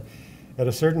 And at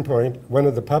a certain point, one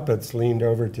of the puppets leaned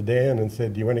over to Dan and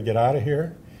said, "Do you want to get out of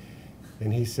here?"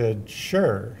 And he said,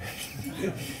 "Sure."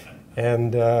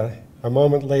 And a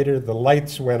moment later, the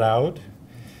lights went out.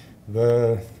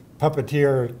 The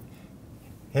puppeteer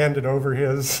handed over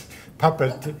his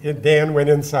puppet. Dan went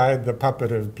inside the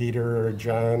puppet of Peter or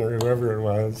John or whoever it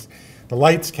was. The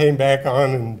lights came back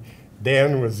on and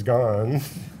Dan was gone.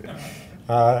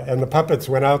 And the puppets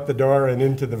went out the door and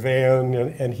into the van,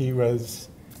 and he was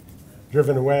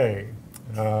driven away.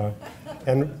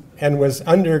 And was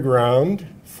underground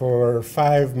for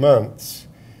 5 months,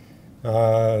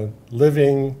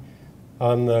 living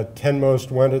on the 10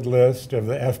 most wanted list of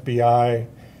the FBI,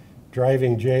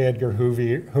 driving J. Edgar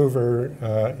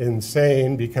Hoover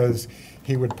insane because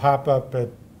he would pop up at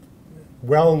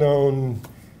well-known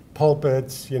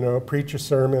pulpits, you know, preach a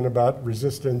sermon about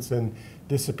resistance and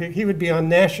disappear. He would be on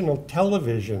national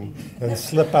television and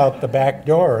slip out the back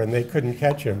door, and they couldn't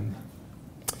catch him.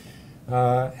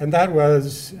 And that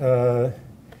was,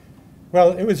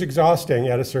 well, it was exhausting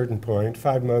at a certain point,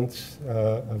 5 months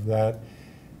of that.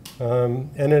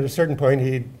 And at a certain point,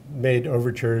 he made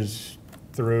overtures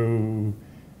through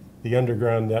the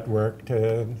underground network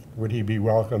to would he be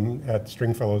welcome at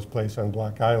Stringfellow's place on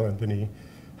Block Island, and he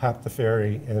hopped the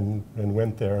ferry and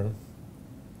went there.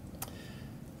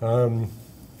 Down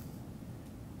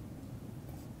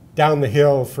the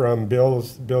hill from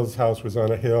Bill's house was on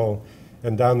a hill,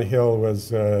 and down the hill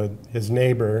was his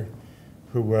neighbor,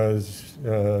 who was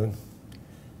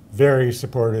very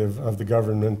supportive of the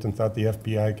government and thought the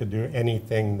FBI could do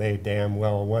anything they damn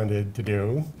well wanted to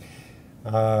do.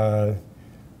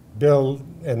 Bill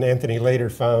and Anthony later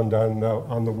found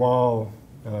on the wall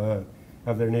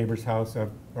of their neighbor's house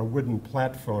a wooden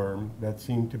platform that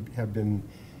seemed to have been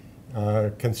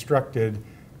constructed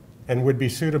and would be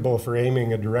suitable for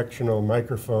aiming a directional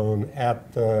microphone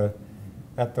at the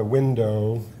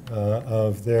window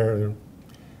of their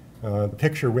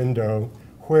picture window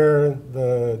where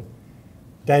the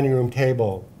dining room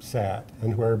table sat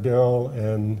and where Bill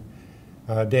and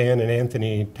Dan and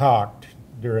Anthony talked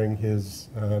during his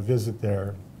visit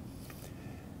there.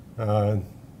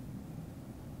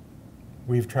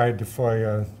 We've tried to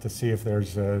FOIA to see if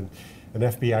there's an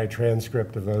FBI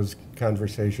transcript of those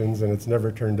conversations, and it's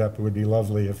never turned up. It would be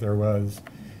lovely if there was.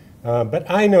 But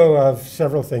I know of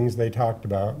several things they talked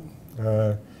about.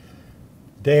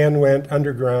 Dan went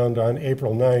underground on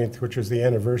April 9th, which was the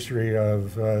anniversary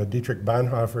of Dietrich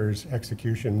Bonhoeffer's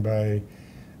execution by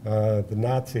the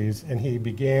Nazis, and he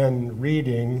began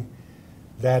reading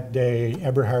that day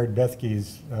Eberhard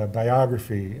Bethge's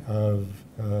biography of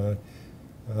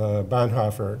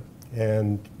Bonhoeffer,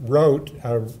 and wrote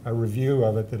a review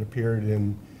of it that appeared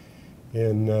in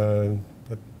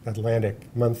Atlantic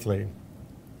Monthly.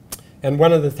 And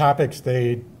one of the topics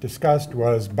they discussed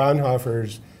was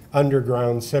Bonhoeffer's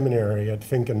underground seminary at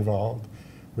Finkenwald,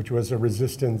 which was a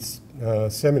resistance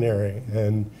seminary,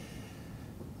 and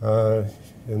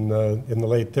in the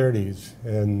late 30s.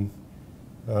 And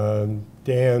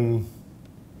Dan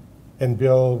and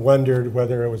Bill wondered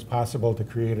whether it was possible to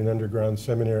create an underground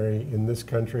seminary in this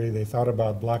country. They thought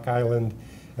about Block Island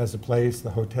as a place. The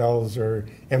hotels are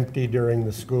empty during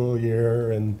the school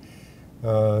year. And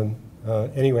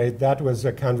anyway, that was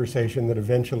a conversation that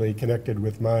eventually connected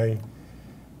with my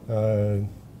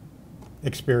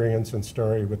experience and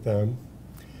story with them.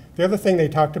 The other thing they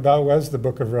talked about was the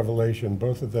Book of Revelation.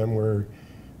 Both of them were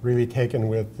really taken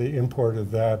with the import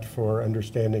of that for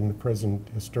understanding the present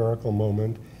historical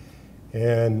moment.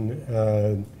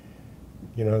 And,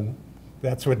 you know,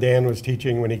 that's what Dan was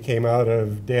teaching when he came out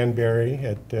of Danbury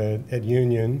at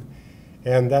Union.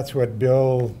 And that's what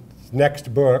Bill's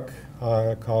next book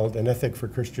called An Ethic for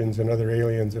Christians and Other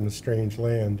Aliens in a Strange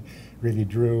Land really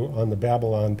drew on the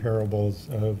Babylon parables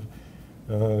of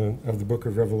the book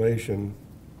of Revelation.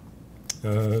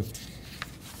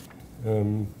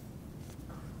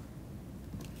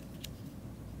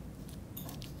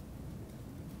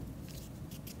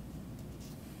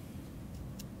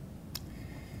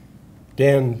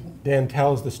 Dan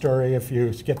tells the story, if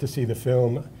you get to see the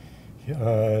film,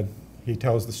 he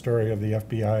tells the story of the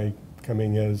FBI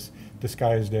coming as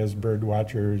disguised as bird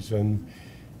watchers and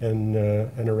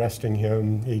arresting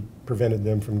him. He prevented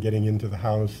them from getting into the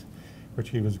house, which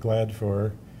he was glad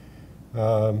for.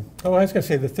 I was going to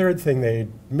say the third thing they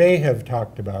may have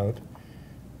talked about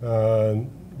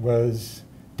was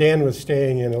Dan was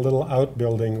staying in a little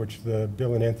outbuilding, which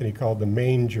Bill and Anthony called the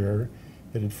manger.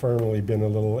 It had formerly been a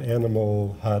little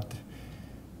animal hut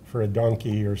for a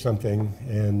donkey or something,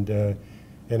 and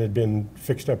had been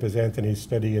fixed up as Anthony's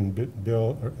study, and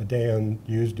Dan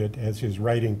used it as his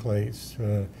writing place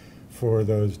for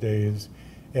those days.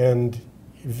 And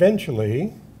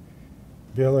eventually,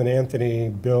 Bill and Anthony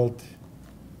built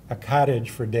a cottage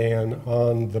for Dan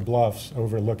on the bluffs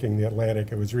overlooking the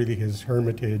Atlantic. It was really his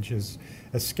hermitage, his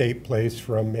escape place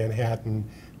from Manhattan,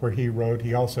 where he wrote.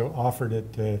 He also offered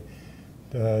it to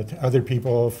other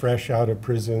people fresh out of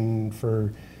prison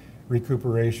for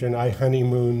recuperation. I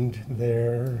honeymooned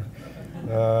there.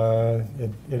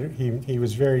 He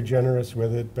was very generous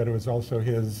with it, but it was also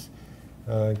his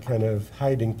kind of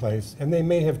hiding place. And they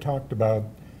may have talked about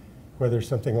whether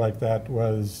something like that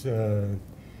was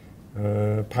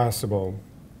possible.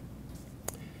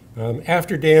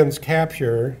 After Dan's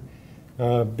capture,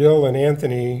 Bill and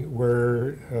Anthony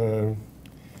were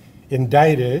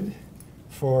indicted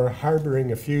for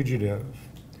harboring a fugitive,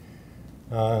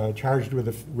 charged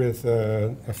with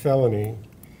a felony.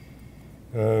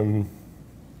 And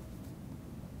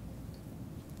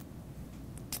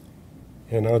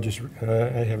I'll just,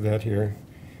 I have that here.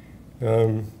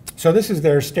 So this is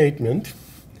their statement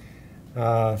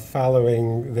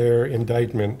following their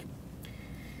indictment.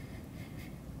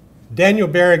 Daniel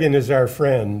Berrigan is our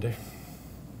friend.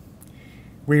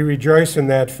 We rejoice in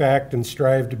that fact and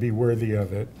strive to be worthy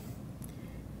of it.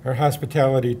 Our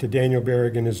hospitality to Daniel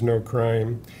Berrigan is no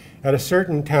crime. At a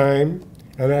certain time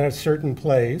and at a certain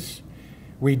place,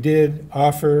 we did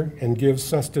offer and give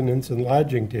sustenance and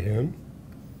lodging to him,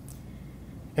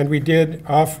 and we did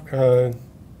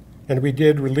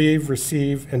relieve,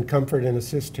 receive, and comfort and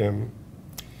assist him.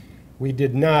 We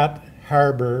did not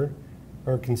harbor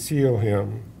or conceal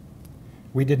him.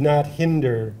 We did not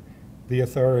hinder the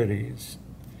authorities.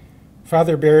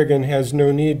 Father Berrigan has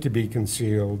no need to be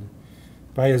concealed.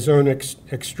 By his own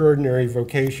extraordinary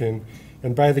vocation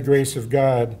and by the grace of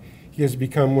God, he has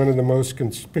become one of the most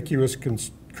conspicuous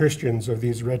Christians of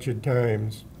these wretched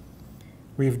times.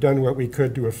 We have done what we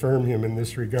could to affirm him in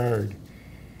this regard.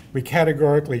 We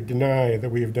categorically deny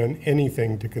that we have done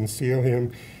anything to conceal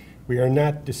him. We are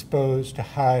not disposed to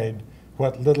hide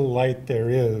what little light there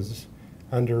is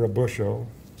under a bushel.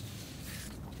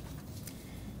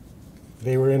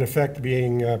 They were in effect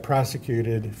being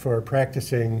prosecuted for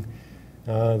practicing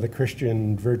the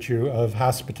Christian virtue of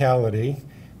hospitality,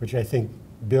 which I think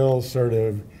Bill sort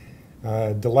of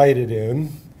delighted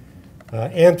in.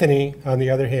 Anthony, on the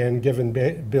other hand, given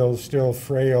Bill's still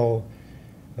frail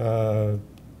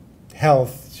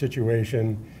health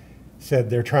situation, said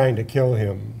they're trying to kill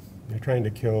him. They're trying to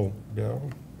kill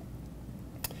Bill.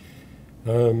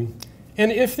 And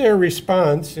if their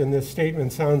response in this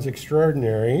statement sounds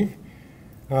extraordinary,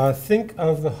 think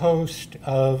of the host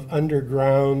of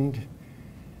underground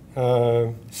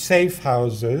safe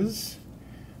houses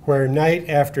where night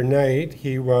after night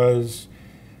he was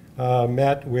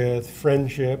met with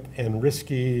friendship and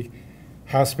risky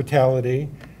hospitality,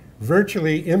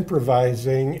 virtually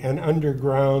improvising an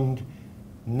underground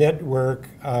network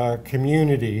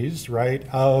communities, right,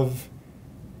 of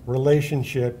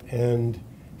relationship and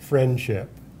friendship.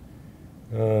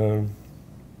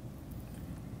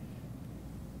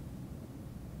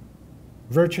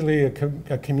 Virtually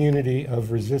a community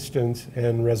of resistance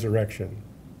and resurrection.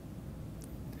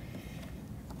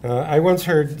 I once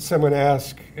heard someone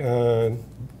ask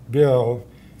Bill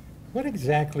what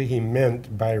exactly he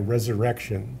meant by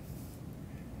resurrection.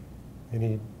 And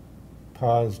he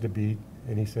paused a beat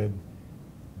and he said,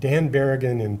 Dan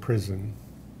Berrigan in prison,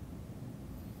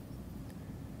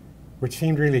 which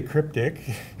seemed really cryptic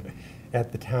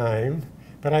at the time.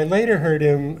 But I later heard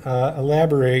him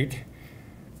elaborate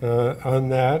on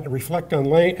that, reflect at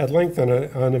length on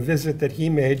a visit that he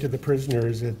made to the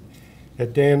prisoners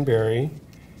at Danbury,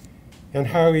 and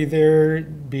how he there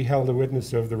beheld a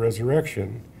witness of the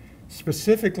resurrection.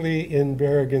 specifically in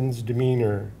Berrigan's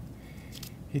demeanor.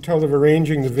 He told of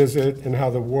arranging the visit and how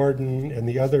the warden and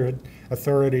the other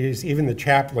authorities, even the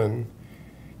chaplain,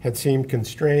 had seemed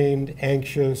constrained,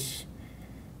 anxious,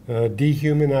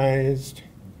 dehumanized,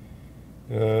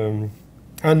 unfree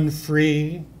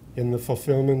in the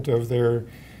fulfillment of their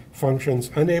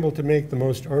functions, unable to make the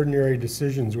most ordinary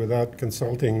decisions without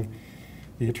consulting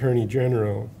the Attorney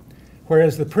General.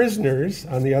 Whereas the prisoners,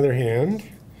 on the other hand,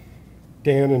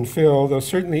 Dan and Phil, though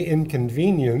certainly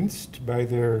inconvenienced by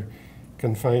their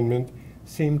confinement,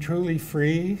 seemed truly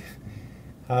free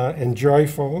and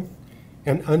joyful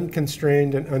and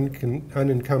unconstrained and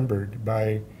unencumbered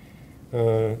by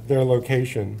their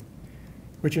location,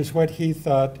 which is what he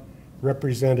thought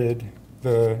represented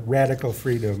the radical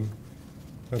freedom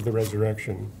of the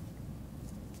resurrection.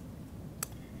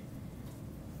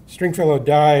 Stringfellow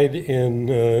died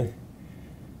in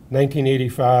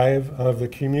 1985 of the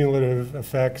cumulative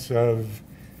effects of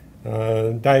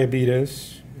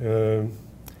diabetes.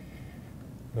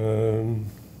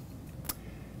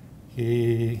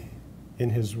 He, in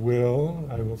his will,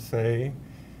 I will say,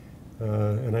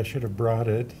 and I should have brought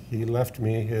it, he left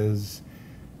me his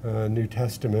New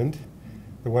Testament,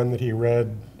 the one that he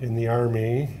read in the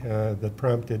army that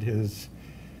prompted his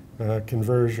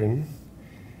conversion.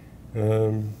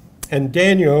 And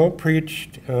Daniel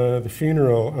preached the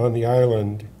funeral on the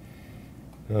island.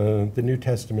 The New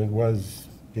Testament was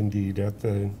indeed at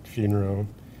the funeral.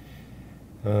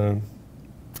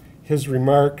 His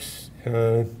remarks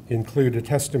include a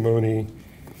testimony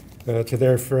to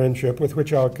their friendship, with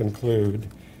which I'll conclude.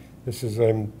 This is,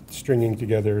 I'm stringing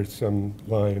together some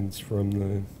lines from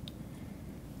the...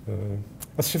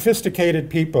 A sophisticated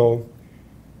people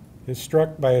is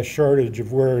struck by a shortage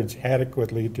of words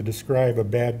adequately to describe a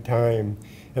bad time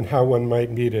and how one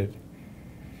might meet it.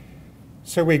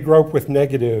 So we grope with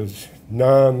negatives: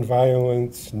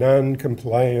 non-violence,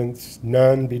 non-compliance,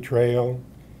 non-betrayal.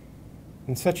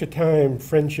 In such a time,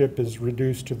 friendship is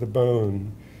reduced to the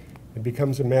bone. It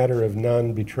becomes a matter of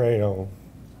non-betrayal.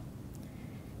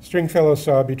 Stringfellow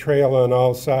saw betrayal on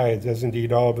all sides, as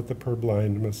indeed all but the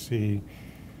purblind must see.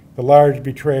 The large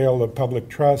betrayal of public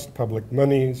trust, public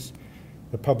monies,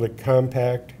 the public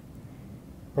compact.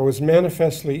 What was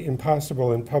manifestly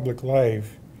impossible in public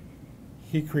life,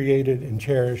 he created and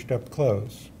cherished up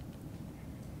close.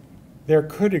 There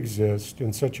could exist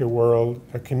in such a world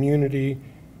a community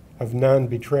of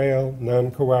non-betrayal,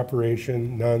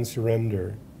 non-cooperation,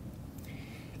 non-surrender.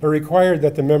 It required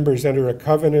that the members enter a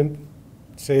covenant,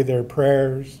 say their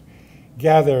prayers,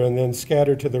 gather and then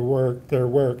scatter to their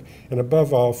work, and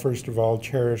above all, first of all,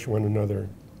 cherish one another.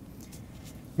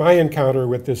 My encounter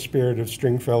with this spirit of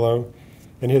Stringfellow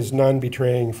and his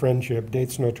non-betraying friendship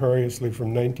dates notoriously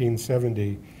from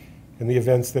 1970 and the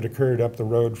events that occurred up the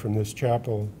road from this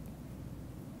chapel.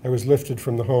 I was lifted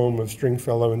from the home of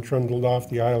Stringfellow and trundled off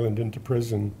the island into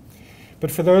prison.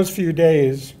 But for those few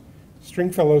days,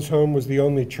 Stringfellow's home was the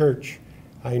only church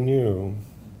I knew.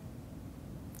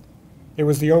 It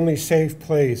was the only safe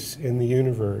place in the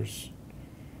universe.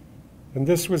 And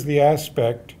this was the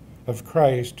aspect of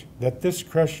Christ that this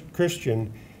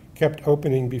Christian kept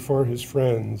opening before his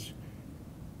friends.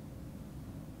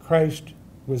 Christ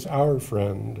was our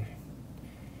friend.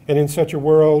 And in such a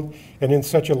world and in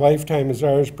such a lifetime as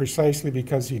ours, precisely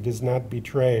because he does not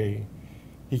betray,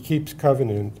 he keeps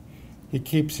covenant, he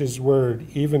keeps his word,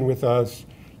 even with us,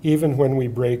 even when we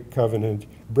break covenant,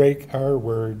 break our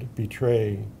word,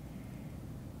 betray.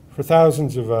 For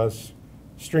thousands of us,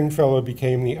 Stringfellow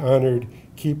became the honored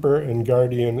keeper and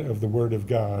guardian of the Word of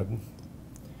God.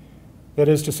 That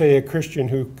is to say, a Christian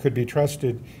who could be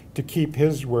trusted to keep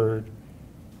his word,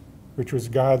 which was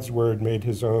God's word made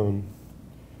his own.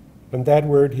 And that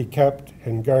word he kept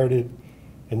and guarded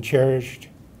and cherished,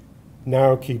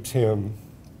 now keeps him.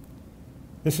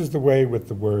 This is the way with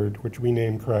the word, which we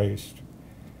name Christ.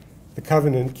 The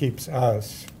covenant keeps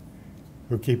us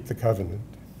who keep the covenant.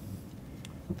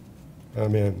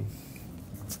 Amen.